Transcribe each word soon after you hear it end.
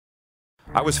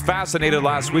I was fascinated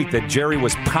last week that Jerry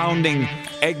was pounding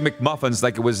Egg McMuffins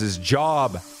like it was his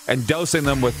job and dousing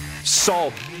them with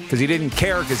salt because he didn't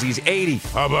care because he's 80.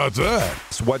 How about that?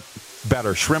 So what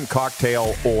better, shrimp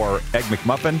cocktail or Egg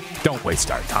McMuffin? Don't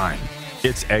waste our time.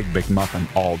 It's Egg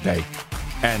McMuffin all day.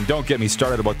 And don't get me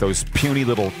started about those puny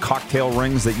little cocktail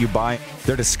rings that you buy.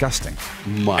 They're disgusting.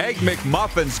 Egg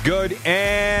McMuffin's good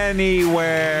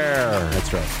anywhere.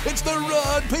 That's right. It's the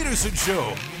Rod Peterson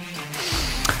Show.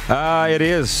 It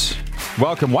is.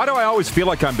 Welcome. Why do I always feel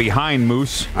like I'm behind,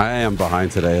 Moose? I am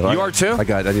behind today. You are too?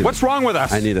 What's wrong with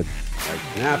us? I need a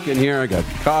napkin here. I got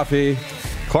coffee.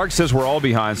 Clark says we're all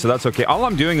behind, so that's okay. All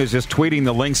I'm doing is just tweeting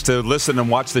the links to listen and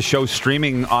watch the show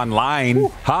streaming online.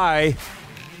 Ooh. Hi.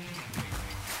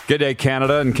 Good day,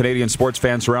 Canada and Canadian sports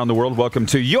fans around the world. Welcome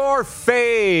to your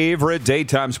favorite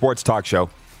daytime sports talk show,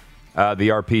 the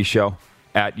RP Show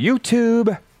at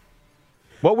YouTube.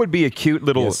 What would be a cute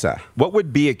little? Yes, what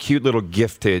would be a cute little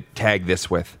gift to tag this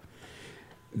with?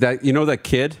 That that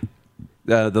kid,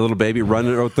 the little baby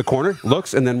running out the corner,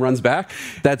 looks and then runs back.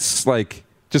 That's like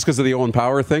just because of the Owen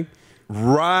Power thing,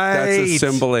 right? That's a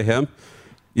symbol of him.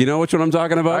 You know which one I'm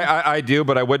talking about? I do,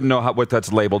 but I wouldn't know what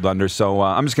that's labeled under. So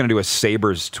I'm just going to do a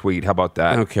Sabres tweet. How about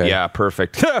that? Okay. Yeah,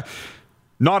 perfect.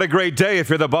 Not a great day if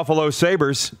you're the Buffalo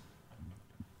Sabres.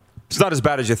 It's not as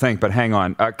bad as you think, but hang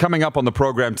on. Coming up on the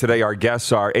program today, our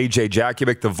guests are AJ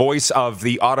Jakubic, the voice of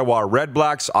the Ottawa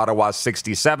Redblacks, Ottawa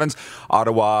 67s,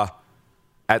 Ottawa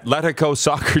Atletico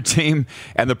soccer team,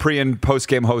 and the pre- and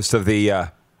post-game host of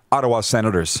the Ottawa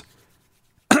Senators.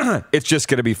 It's just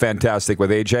going to be fantastic with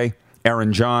AJ,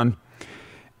 Aaron John,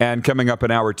 and coming up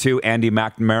in hour 2, Andy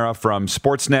McNamara from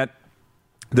Sportsnet,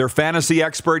 their fantasy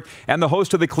expert, and the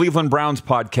host of the Cleveland Browns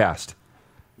podcast.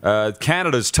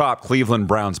 Canada's top Cleveland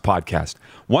Browns podcast.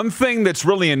 One thing that's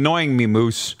really annoying me,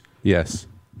 Moose, yes,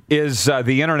 is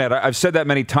the internet. I've said that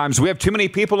many times. We have too many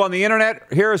people on the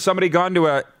internet. Here, has somebody gone to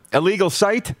a illegal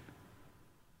site?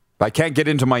 I can't get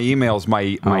into my emails.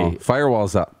 My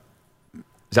firewall's up.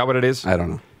 Is that what it is? I don't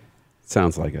know.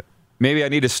 Sounds like it. Maybe I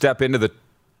need to step into the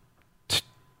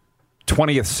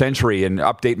 20th century and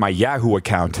update my Yahoo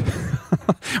account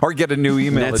or get a new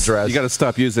email address. You got to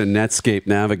stop using Netscape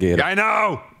Navigator. I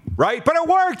know, right? But it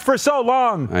worked for so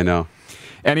long. I know.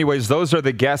 Anyways, those are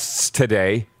the guests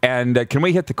today. And can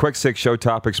we hit the quick 6 show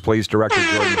topics, please, Director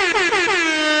Jordan?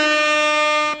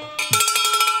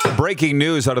 Breaking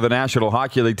news out of the National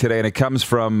Hockey League today, and it comes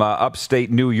from upstate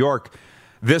New York.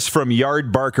 This from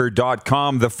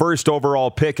yardbarker.com. The first overall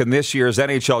pick in this year's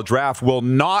NHL draft will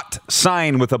not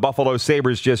sign with the Buffalo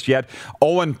Sabres just yet.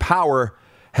 Owen Power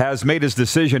has made his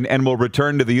decision and will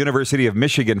return to the University of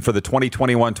Michigan for the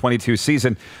 2021-22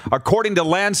 season. According to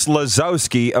Lance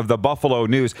Lazowski of the Buffalo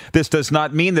News, this does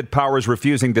not mean that Power is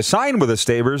refusing to sign with the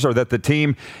Sabres or that the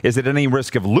team is at any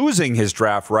risk of losing his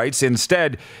draft rights.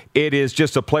 Instead, it is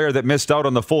just a player that missed out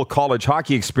on the full college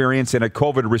hockey experience in a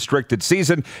COVID-restricted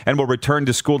season and will return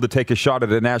to school to take a shot at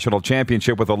a national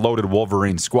championship with a loaded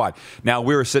Wolverine squad. Now,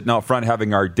 we were sitting out front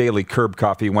having our daily curb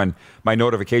coffee when my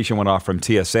notification went off from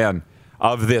TSN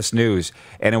of this news,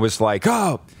 and it was like,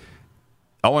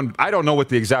 Owen, I don't know what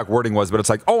the exact wording was, but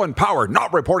it's like, Owen Power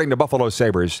not reporting to Buffalo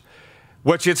Sabres,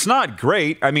 which it's not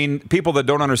great. I mean, people that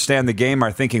don't understand the game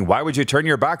are thinking, why would you turn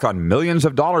your back on millions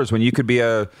of dollars when you could be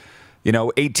a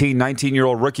 18,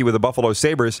 19-year-old rookie with the Buffalo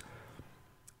Sabres?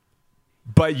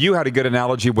 But you had a good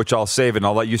analogy, which I'll save, and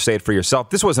I'll let you say it for yourself.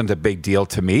 This wasn't a big deal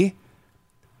to me.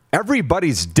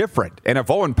 Everybody's different. And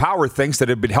if Owen Power thinks that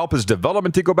it would help his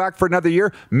development to go back for another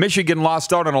year, Michigan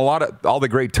lost out on all the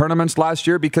great tournaments last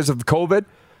year because of COVID,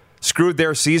 screwed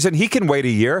their season. He can wait a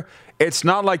year. It's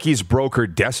not like he's broke or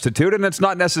destitute, and it's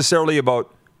not necessarily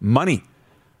about money.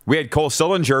 We had Cole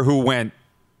Sillinger, who went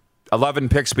 11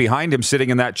 picks behind him sitting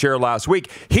in that chair last week.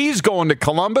 He's going to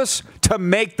Columbus to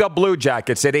make the Blue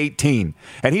Jackets at 18.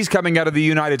 And he's coming out of the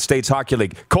United States Hockey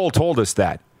League. Cole told us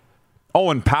that.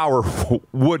 Owen Power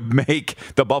would make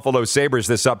the Buffalo Sabres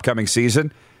this upcoming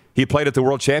season. He played at the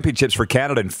World Championships for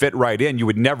Canada and fit right in. You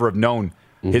would never have known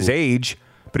his age,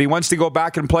 but he wants to go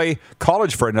back and play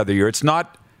college for another year. It's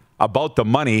not about the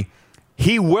money.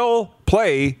 He will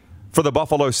play for the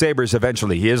Buffalo Sabres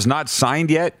eventually. He is not signed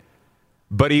yet,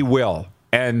 but he will.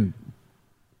 And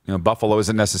Buffalo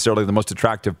isn't necessarily the most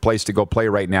attractive place to go play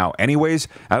right now. Anyways,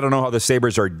 I don't know how the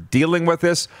Sabres are dealing with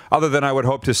this, other than I would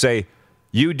hope to say,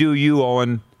 you do you,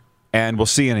 Owen, and we'll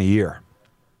see you in a year.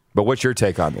 But what's your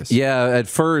take on this? Yeah, at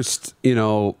first,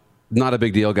 not a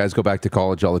big deal. Guys go back to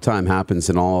college all the time. Happens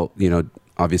in all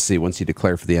obviously, once you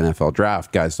declare for the NFL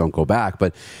draft, guys don't go back.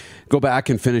 But go back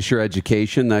and finish your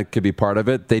education. That could be part of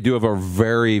it. They do have a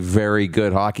very, very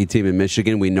good hockey team in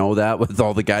Michigan. We know that with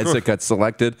all the guys that got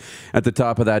selected at the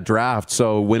top of that draft.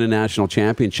 So win a national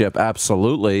championship,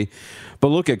 absolutely. But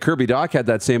look at Kirby Dach had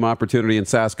that same opportunity in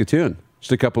Saskatoon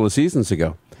just a couple of seasons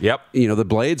ago. Yep. The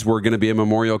Blades were going to be a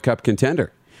Memorial Cup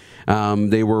contender.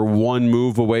 They were one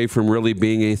move away from really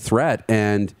being a threat,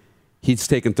 and he's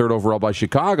taken third overall by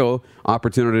Chicago,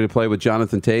 opportunity to play with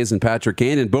Jonathan Toews and Patrick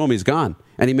Kane, and boom, he's gone.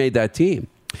 And he made that team.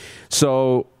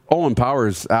 So Owen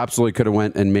Powers absolutely could have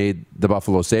went and made the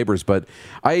Buffalo Sabres, but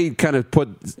I kind of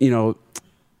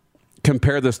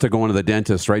compare this to going to the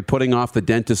dentist, right? Putting off the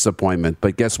dentist appointment.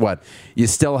 But guess what? You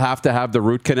still have to have the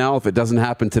root canal. If it doesn't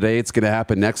happen today, it's going to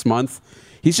happen next month.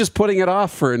 He's just putting it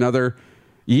off for another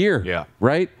year,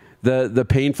 right? The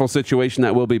painful situation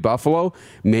that will be Buffalo.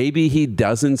 Maybe he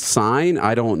doesn't sign.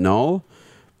 I don't know.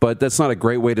 But that's not a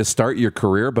great way to start your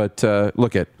career. But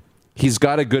look at, he's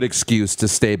got a good excuse to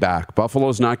stay back.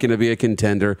 Buffalo's not going to be a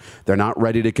contender. They're not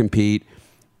ready to compete.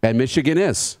 And Michigan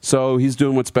is. So he's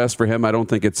doing what's best for him. I don't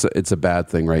think it's a bad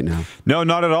thing right now. No,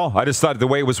 not at all. I just thought the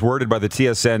way it was worded by the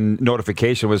TSN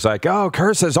notification was like, oh,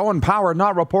 Kerr says Owen Power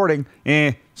not reporting.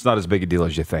 It's not as big a deal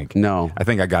as you think. No. I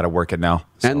think I got to work it now.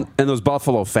 So. And those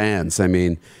Buffalo fans, I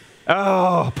mean.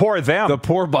 Oh, poor them. The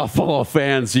poor Buffalo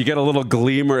fans. You get a little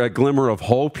glimmer of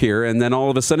hope here, and then all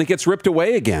of a sudden it gets ripped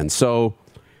away again. So,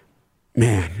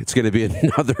 man, it's going to be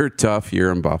another tough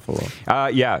year in Buffalo.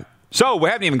 Yeah. So, we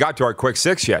haven't even got to our quick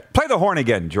six yet. Play the horn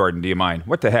again, Jordan. Do you mind?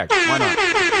 What the heck? Why not?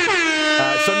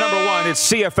 So, number one,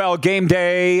 it's CFL game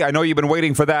day. I know you've been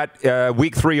waiting for that.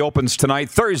 Week 3 opens tonight.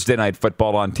 Thursday night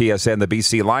football on TSN. The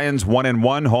BC Lions,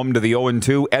 1-1, home to the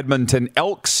 0-2 Edmonton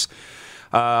Elks.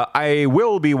 I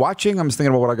will be watching. I'm just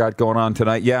thinking about what I got going on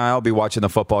tonight. Yeah, I'll be watching the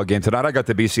football game tonight. I got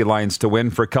the BC Lions to win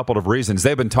for a couple of reasons.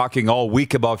 They've been talking all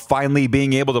week about finally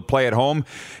being able to play at home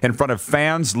in front of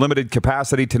fans. Limited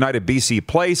capacity tonight at BC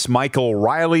Place. Michael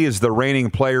Riley is the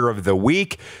reigning player of the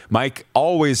week. Mike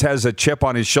always has a chip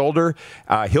on his shoulder.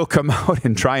 He'll come out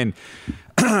and try and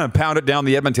pound it down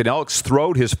the Edmonton Elks'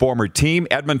 throat, his former team.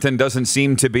 Edmonton doesn't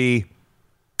seem to be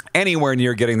anywhere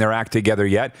near getting their act together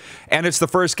yet. And it's the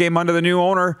first game under the new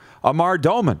owner, Amar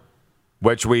Doman,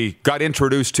 which we got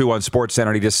introduced to on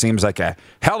SportsCenter. He just seems like a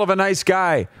hell of a nice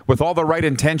guy with all the right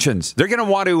intentions. They're going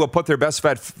to want to put their best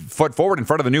foot forward in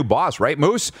front of the new boss, right,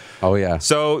 Moose? Oh, yeah.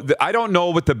 So I don't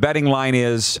know what the betting line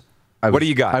is. What do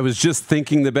you got? I was just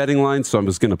thinking the betting line, so I'm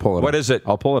just going to pull it up. What is it?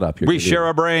 I'll pull it up here. We share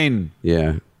a brain.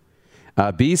 Yeah.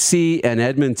 BC and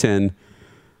Edmonton.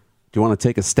 Do you want to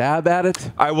take a stab at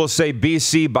it? I will say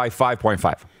BC by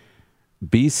 5.5.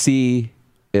 BC,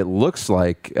 it looks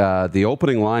like the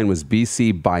opening line was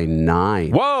BC by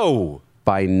 9. Whoa!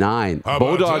 By 9. How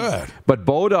about that? But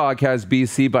Bodog has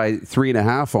BC by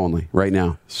 3.5 only right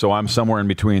now. So I'm somewhere in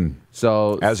between.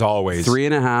 So as always,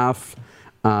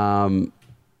 3.5.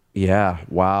 Yeah,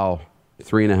 wow.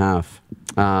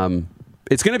 3.5.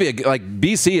 It's going to be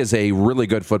BC is a really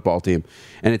good football team,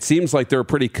 and it seems like they're a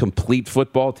pretty complete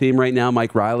football team right now.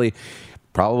 Mike Riley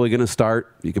probably going to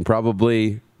start. You can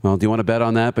probably, do you want to bet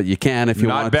on that? But you can if you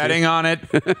want to. Not betting on it.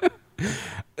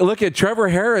 Look at Trevor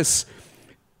Harris,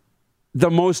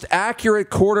 the most accurate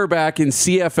quarterback in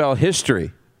CFL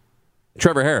history.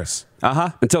 Trevor Harris.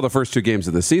 Until the first 2 games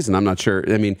of the season. I'm not sure.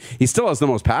 I mean, he still has the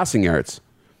most passing yards.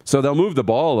 So they'll move the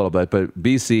ball a little bit, but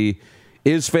BC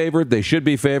is favored. They should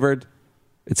be favored.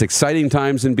 It's exciting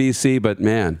times in BC, but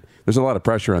man, there's a lot of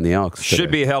pressure on the Elks today.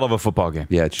 Should be a hell of a football game.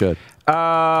 Yeah, it should.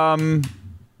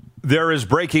 There is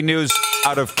breaking news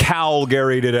out of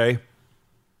Calgary today,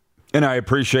 and I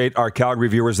appreciate our Calgary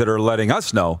viewers that are letting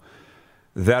us know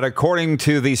that according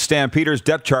to the Stampeders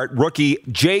depth chart, rookie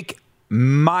Jake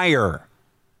Meyer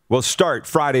will start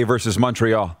Friday versus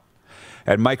Montreal,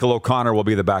 and Michael O'Connor will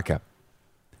be the backup.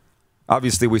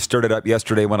 Obviously, we stirred it up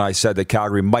yesterday when I said that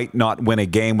Calgary might not win a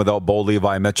game without Bo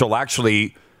Levi Mitchell.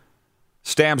 Actually,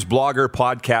 Stamps blogger,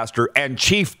 podcaster, and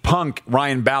chief punk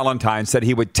Ryan Ballantyne said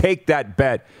he would take that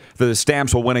bet that the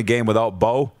Stamps will win a game without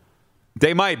Bo.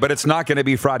 They might, but it's not going to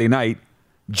be Friday night.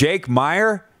 Jake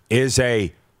Meyer is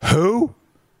a who?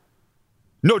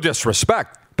 No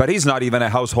disrespect, but he's not even a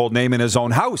household name in his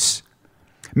own house.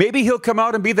 Maybe he'll come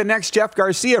out and be the next Jeff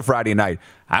Garcia Friday night.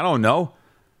 I don't know.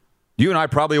 You and I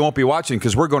probably won't be watching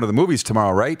because we're going to the movies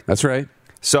tomorrow, right? That's right.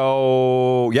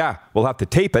 So, yeah, we'll have to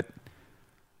tape it.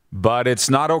 But it's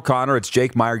not O'Connor. It's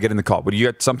Jake Meyer getting the call. Would you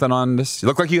get something on this? You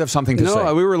look like you have something to say.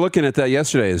 No, we were looking at that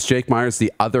yesterday. Is Jake Meyer's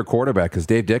the other quarterback? Because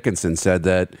Dave Dickinson said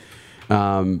that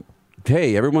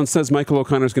hey, everyone says Michael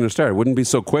O'Connor's going to start. It wouldn't be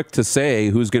so quick to say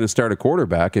who's going to start a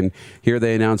quarterback. And here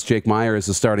they announced Jake Meyer as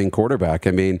the starting quarterback.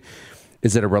 I mean,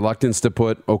 is it a reluctance to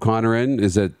put O'Connor in?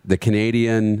 Is it the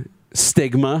Canadian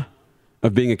stigma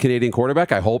of being a Canadian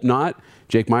quarterback? I hope not.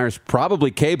 Jake Meyer's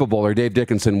probably capable, or Dave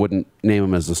Dickinson wouldn't name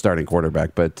him as the starting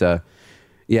quarterback. But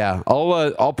yeah,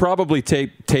 I'll probably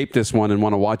tape this one and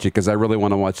want to watch it because I really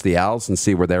want to watch the Als and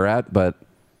see where they're at. But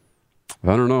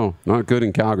I don't know. Not good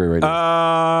in Calgary right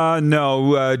now.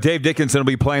 No. Dave Dickinson will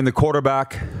be playing the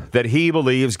quarterback that he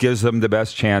believes gives them the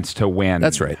best chance to win.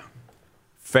 That's right.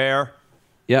 Fair?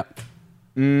 Yep.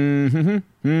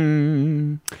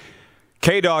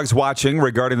 K-Dog's watching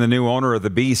regarding the new owner of the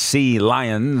BC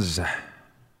Lions,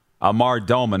 Amar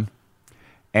Doman.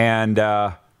 And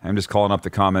I'm just calling up the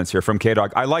comments here from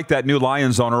K-Dog. I like that new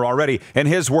Lions owner already. In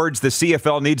his words, the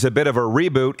CFL needs a bit of a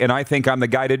reboot, and I think I'm the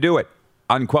guy to do it.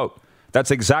 Unquote. That's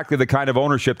exactly the kind of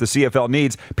ownership the CFL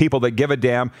needs, people that give a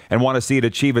damn and want to see it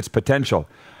achieve its potential.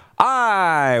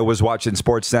 I was watching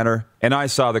SportsCenter, and I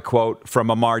saw the quote from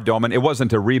Amar Doman. It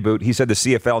wasn't a reboot. He said the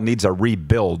CFL needs a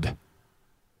rebuild.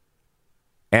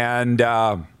 And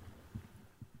I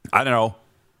don't know.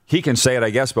 He can say it,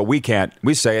 I guess, but we can't.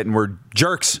 We say it, and we're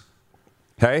jerks.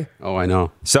 Hey? Oh, I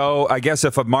know. So I guess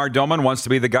if Amar Doman wants to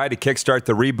be the guy to kickstart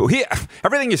the reboot,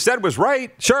 everything you said was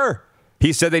right. Sure.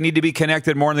 He said they need to be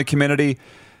connected more in the community.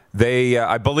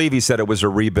 I believe he said it was a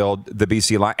rebuild, the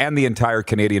BC Lions and the entire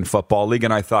Canadian Football League.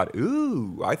 And I thought,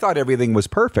 I thought everything was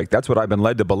perfect. That's what I've been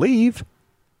led to believe.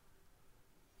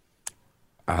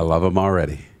 I love him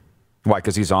already. Why?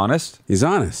 Because he's honest? He's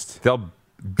honest. They'll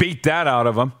beat that out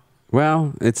of him.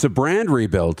 Well, it's a brand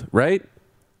rebuild, right?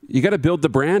 You got to build the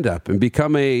brand up and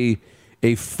become a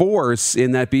force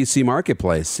in that BC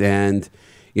marketplace. And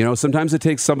you know, sometimes it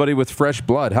takes somebody with fresh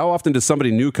blood. How often does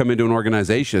somebody new come into an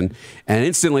organization and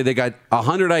instantly they got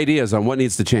 100 ideas on what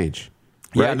needs to change?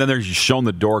 Right? Yeah, and then they're shown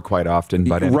the door quite often.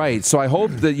 But anyway. Right. So I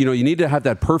hope that, you need to have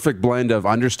that perfect blend of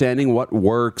understanding what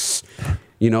works,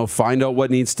 find out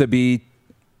what needs to be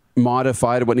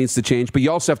modified, what needs to change. But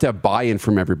you also have to have buy-in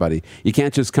from everybody. You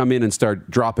can't just come in and start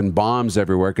dropping bombs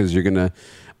everywhere because you're going to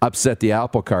upset the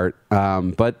apple cart.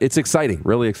 But it's exciting,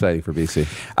 really exciting for BC.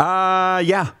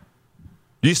 Yeah.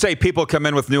 You say people come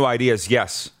in with new ideas,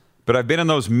 yes. But I've been in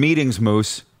those meetings,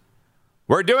 Moose.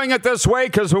 We're doing it this way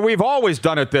because we've always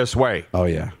done it this way. Oh,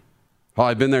 yeah. Oh,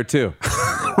 I've been there too.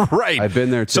 Right. I've been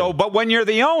there too. So, but when you're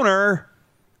the owner,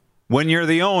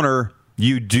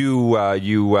 you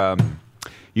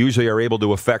usually are able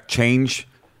to affect change.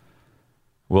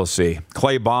 We'll see.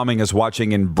 Clay Bombing is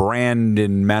watching in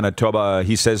Brandon, Manitoba.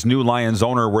 He says, new Lions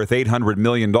owner worth $800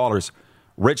 million.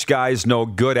 Rich guys know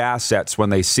good assets when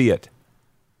they see it.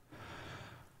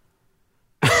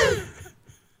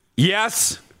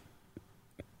 Yes.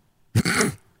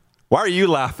 Why are you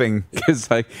laughing? Because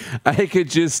I could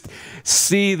just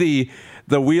see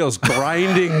the wheels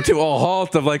grinding to a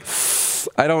halt of like,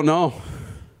 I don't know.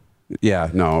 Yeah,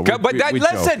 no. But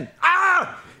listen,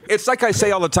 it's like I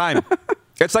say all the time.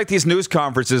 It's like these news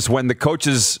conferences when the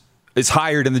coaches is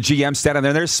hired and the GM standing there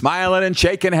and they're smiling and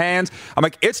shaking hands. I'm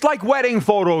like, it's like wedding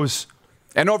photos,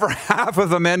 and over half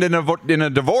of them end in a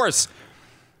divorce.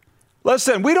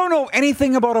 Listen, we don't know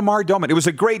anything about Amar Doman. It was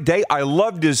a great day. I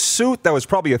loved his suit. That was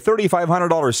probably a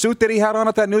 $3,500 suit that he had on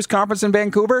at that news conference in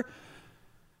Vancouver.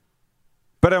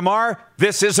 But Amar,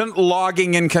 this isn't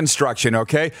logging and construction,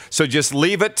 okay? So just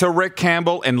leave it to Rick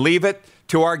Campbell and leave it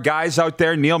to our guys out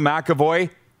there, Neil McAvoy.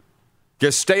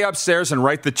 Just stay upstairs and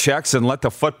write the checks and let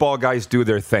the football guys do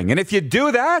their thing. And if you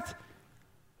do that,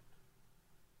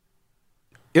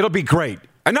 it'll be great.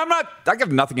 And I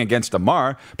have nothing against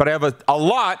Amar, but I have a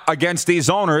lot against these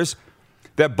owners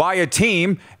that buy a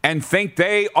team and think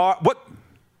they are what.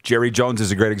 Jerry Jones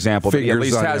is a great example. Fingers he at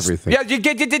least on has everything. Yeah, you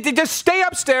just stay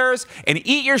upstairs and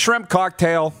eat your shrimp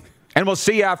cocktail, and we'll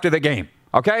see you after the game.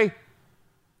 Okay?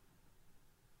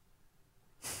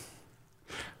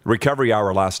 Recovery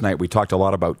hour last night. We talked a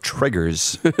lot about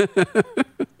triggers.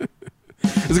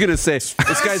 I was going to say,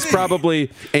 this guy's probably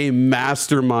a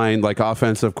mastermind, like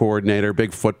offensive coordinator,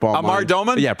 big football Amar mind.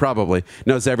 Doman? Yeah, probably.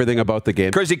 Knows everything about the game.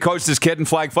 Because he coached his kid in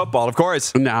flag football, of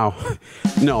course. No.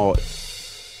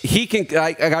 He can.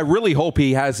 I really hope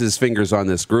he has his fingers on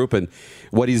this group and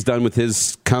what he's done with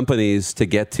his companies to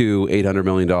get to $800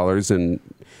 million and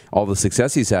all the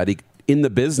success he's had. In the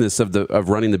business of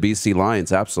running the BC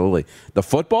Lions, absolutely. The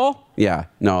football? Yeah.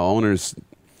 No, owners...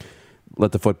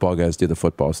 Let the football guys do the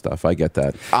football stuff. I get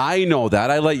that. I know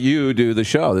that. I let you do the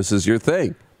show. This is your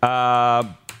thing. Where's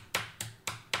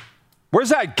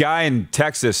that guy in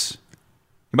Texas?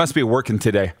 He must be working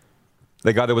today.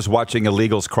 The guy that was watching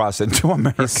illegals cross into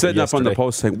America. He's sitting up on the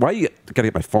post saying, "Why you got to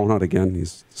get my phone out again?" He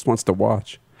just wants to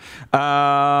watch.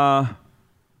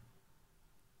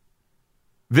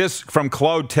 This from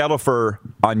Claude Tellifer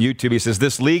on YouTube. He says,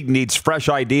 this league needs fresh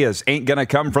ideas. Ain't going to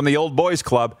come from the old boys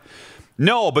club.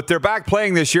 No, but they're back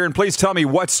playing this year, and please tell me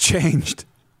what's changed.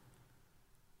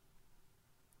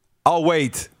 I'll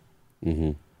wait.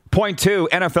 Mm-hmm. Point 2,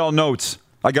 NFL notes.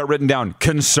 I got written down.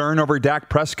 Concern over Dak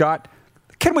Prescott.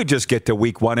 Can we just get to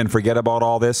week 1 and forget about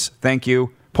all this? Thank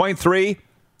you. Point 3,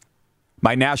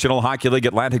 my National Hockey League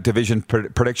Atlantic Division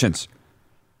predictions.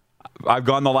 I've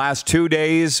gone the last 2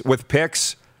 days with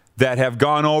picks that have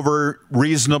gone over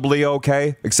reasonably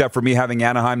okay, except for me having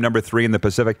Anaheim number 3 in the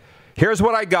Pacific. Here's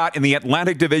what I got in the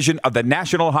Atlantic Division of the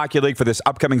National Hockey League for this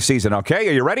upcoming season, okay?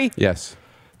 Are you ready? Yes.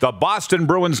 The Boston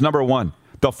Bruins, number 1.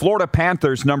 The Florida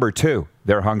Panthers, number 2.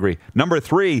 They're hungry. Number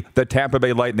 3, the Tampa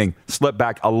Bay Lightning. Slipped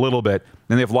back a little bit,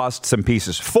 and they've lost some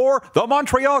pieces. 4, the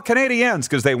Montreal Canadiens,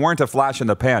 because they weren't a flash in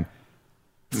the pan.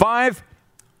 5,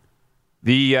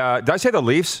 did I say the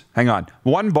Leafs? Hang on.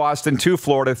 1, Boston. 2,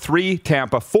 Florida. 3,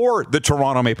 Tampa. 4, the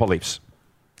Toronto Maple Leafs.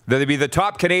 They'll be the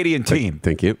top Canadian team.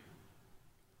 Thank you.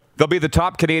 They'll be the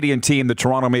top Canadian team, the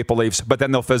Toronto Maple Leafs, but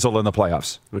then they'll fizzle in the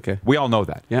playoffs. Okay. We all know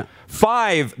that. Yeah.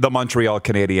 5, the Montreal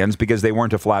Canadiens, because they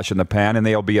weren't a flash in the pan, and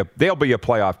they'll be a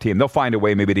playoff team. They'll find a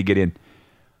way maybe to get in.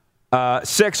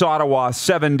 6, Ottawa.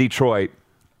 7, Detroit.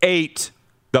 8,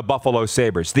 the Buffalo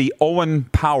Sabres. The Owen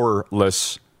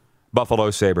Power-less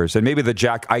Buffalo Sabres, and maybe the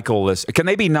Jack Eichel-less. Can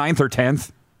they be 9th or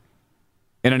 10th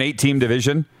in an 8-team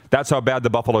division? That's how bad the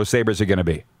Buffalo Sabres are going to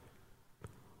be.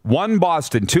 1,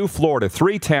 Boston. 2, Florida.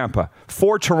 3, Tampa.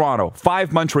 4, Toronto.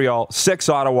 5, Montreal. 6,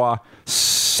 Ottawa.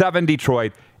 7,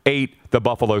 Detroit. 8, the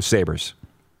Buffalo Sabres.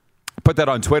 Put that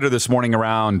on Twitter this morning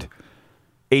around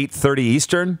 8:30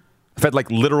 Eastern. I've had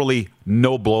literally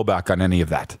no blowback on any of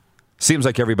that. Seems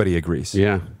like everybody agrees.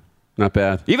 Yeah. Not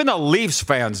bad. Even the Leafs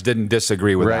fans didn't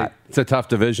disagree with that. It's a tough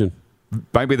division.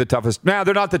 Might be the toughest. No,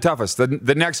 they're not the toughest.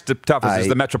 The next toughest is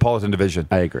the Metropolitan Division.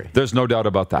 I agree. There's no doubt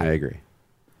about that. I agree.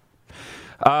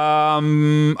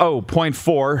 Point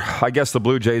 4. I guess the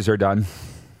Blue Jays are done.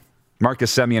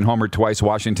 Marcus Semien homered twice.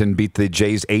 Washington beat the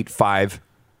Jays 8-5.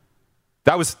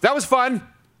 That was fun.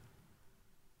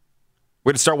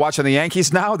 We're going to start watching the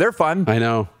Yankees now. They're fun. I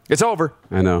know. It's over.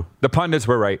 I know. The pundits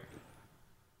were right.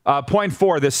 Point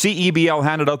 4, the CEBL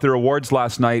handed out their awards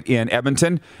last night in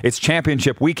Edmonton. It's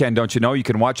championship weekend, don't you know? You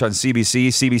can watch on CBC,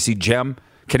 CBC Gem,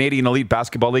 Canadian Elite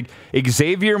Basketball League.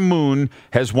 Xavier Moon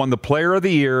has won the Player of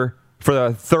the Year for the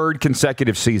 3rd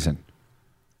consecutive season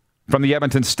from the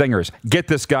Edmonton Stingers. Get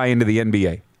this guy into the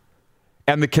NBA.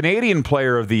 And the Canadian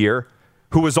Player of the Year,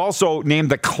 who was also named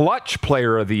the Clutch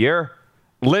Player of the Year,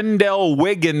 Lindell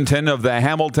Wigginton of the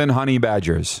Hamilton Honey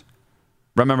Badgers.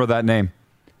 Remember that name.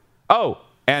 Oh,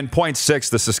 and point 6,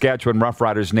 the Saskatchewan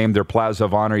Roughriders named their Plaza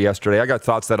of Honor yesterday. I got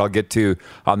thoughts that I'll get to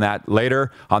on that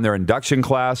later. On their induction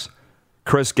class,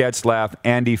 Chris Getzlaff,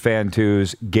 Andy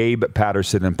Fantuz, Gabe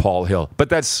Patterson, and Paul Hill.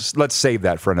 But let's save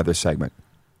that for another segment.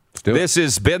 This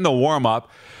has been the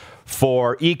warm-up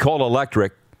for Ecole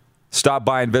Electric. Stop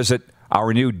by and visit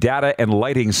our new data and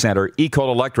lighting center,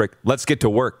 Ecole Electric. Let's get to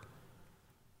work.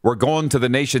 We're going to the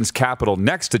nation's capital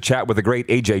next to chat with the great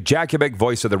AJ Jakubic,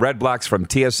 voice of the Red Blacks from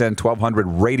TSN 1200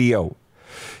 Radio.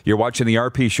 You're watching the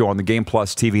RP Show on the Game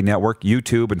Plus TV network,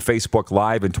 YouTube, and Facebook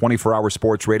Live, and 24-hour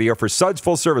sports radio. For Suds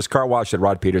Full Service Car Wash at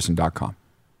rodpeterson.com.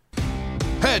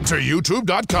 Head to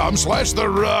youtube.com/The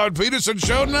Rod Peterson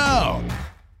Show now.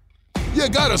 You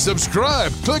gotta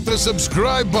subscribe. Click the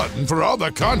subscribe button for all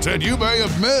the content you may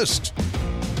have missed.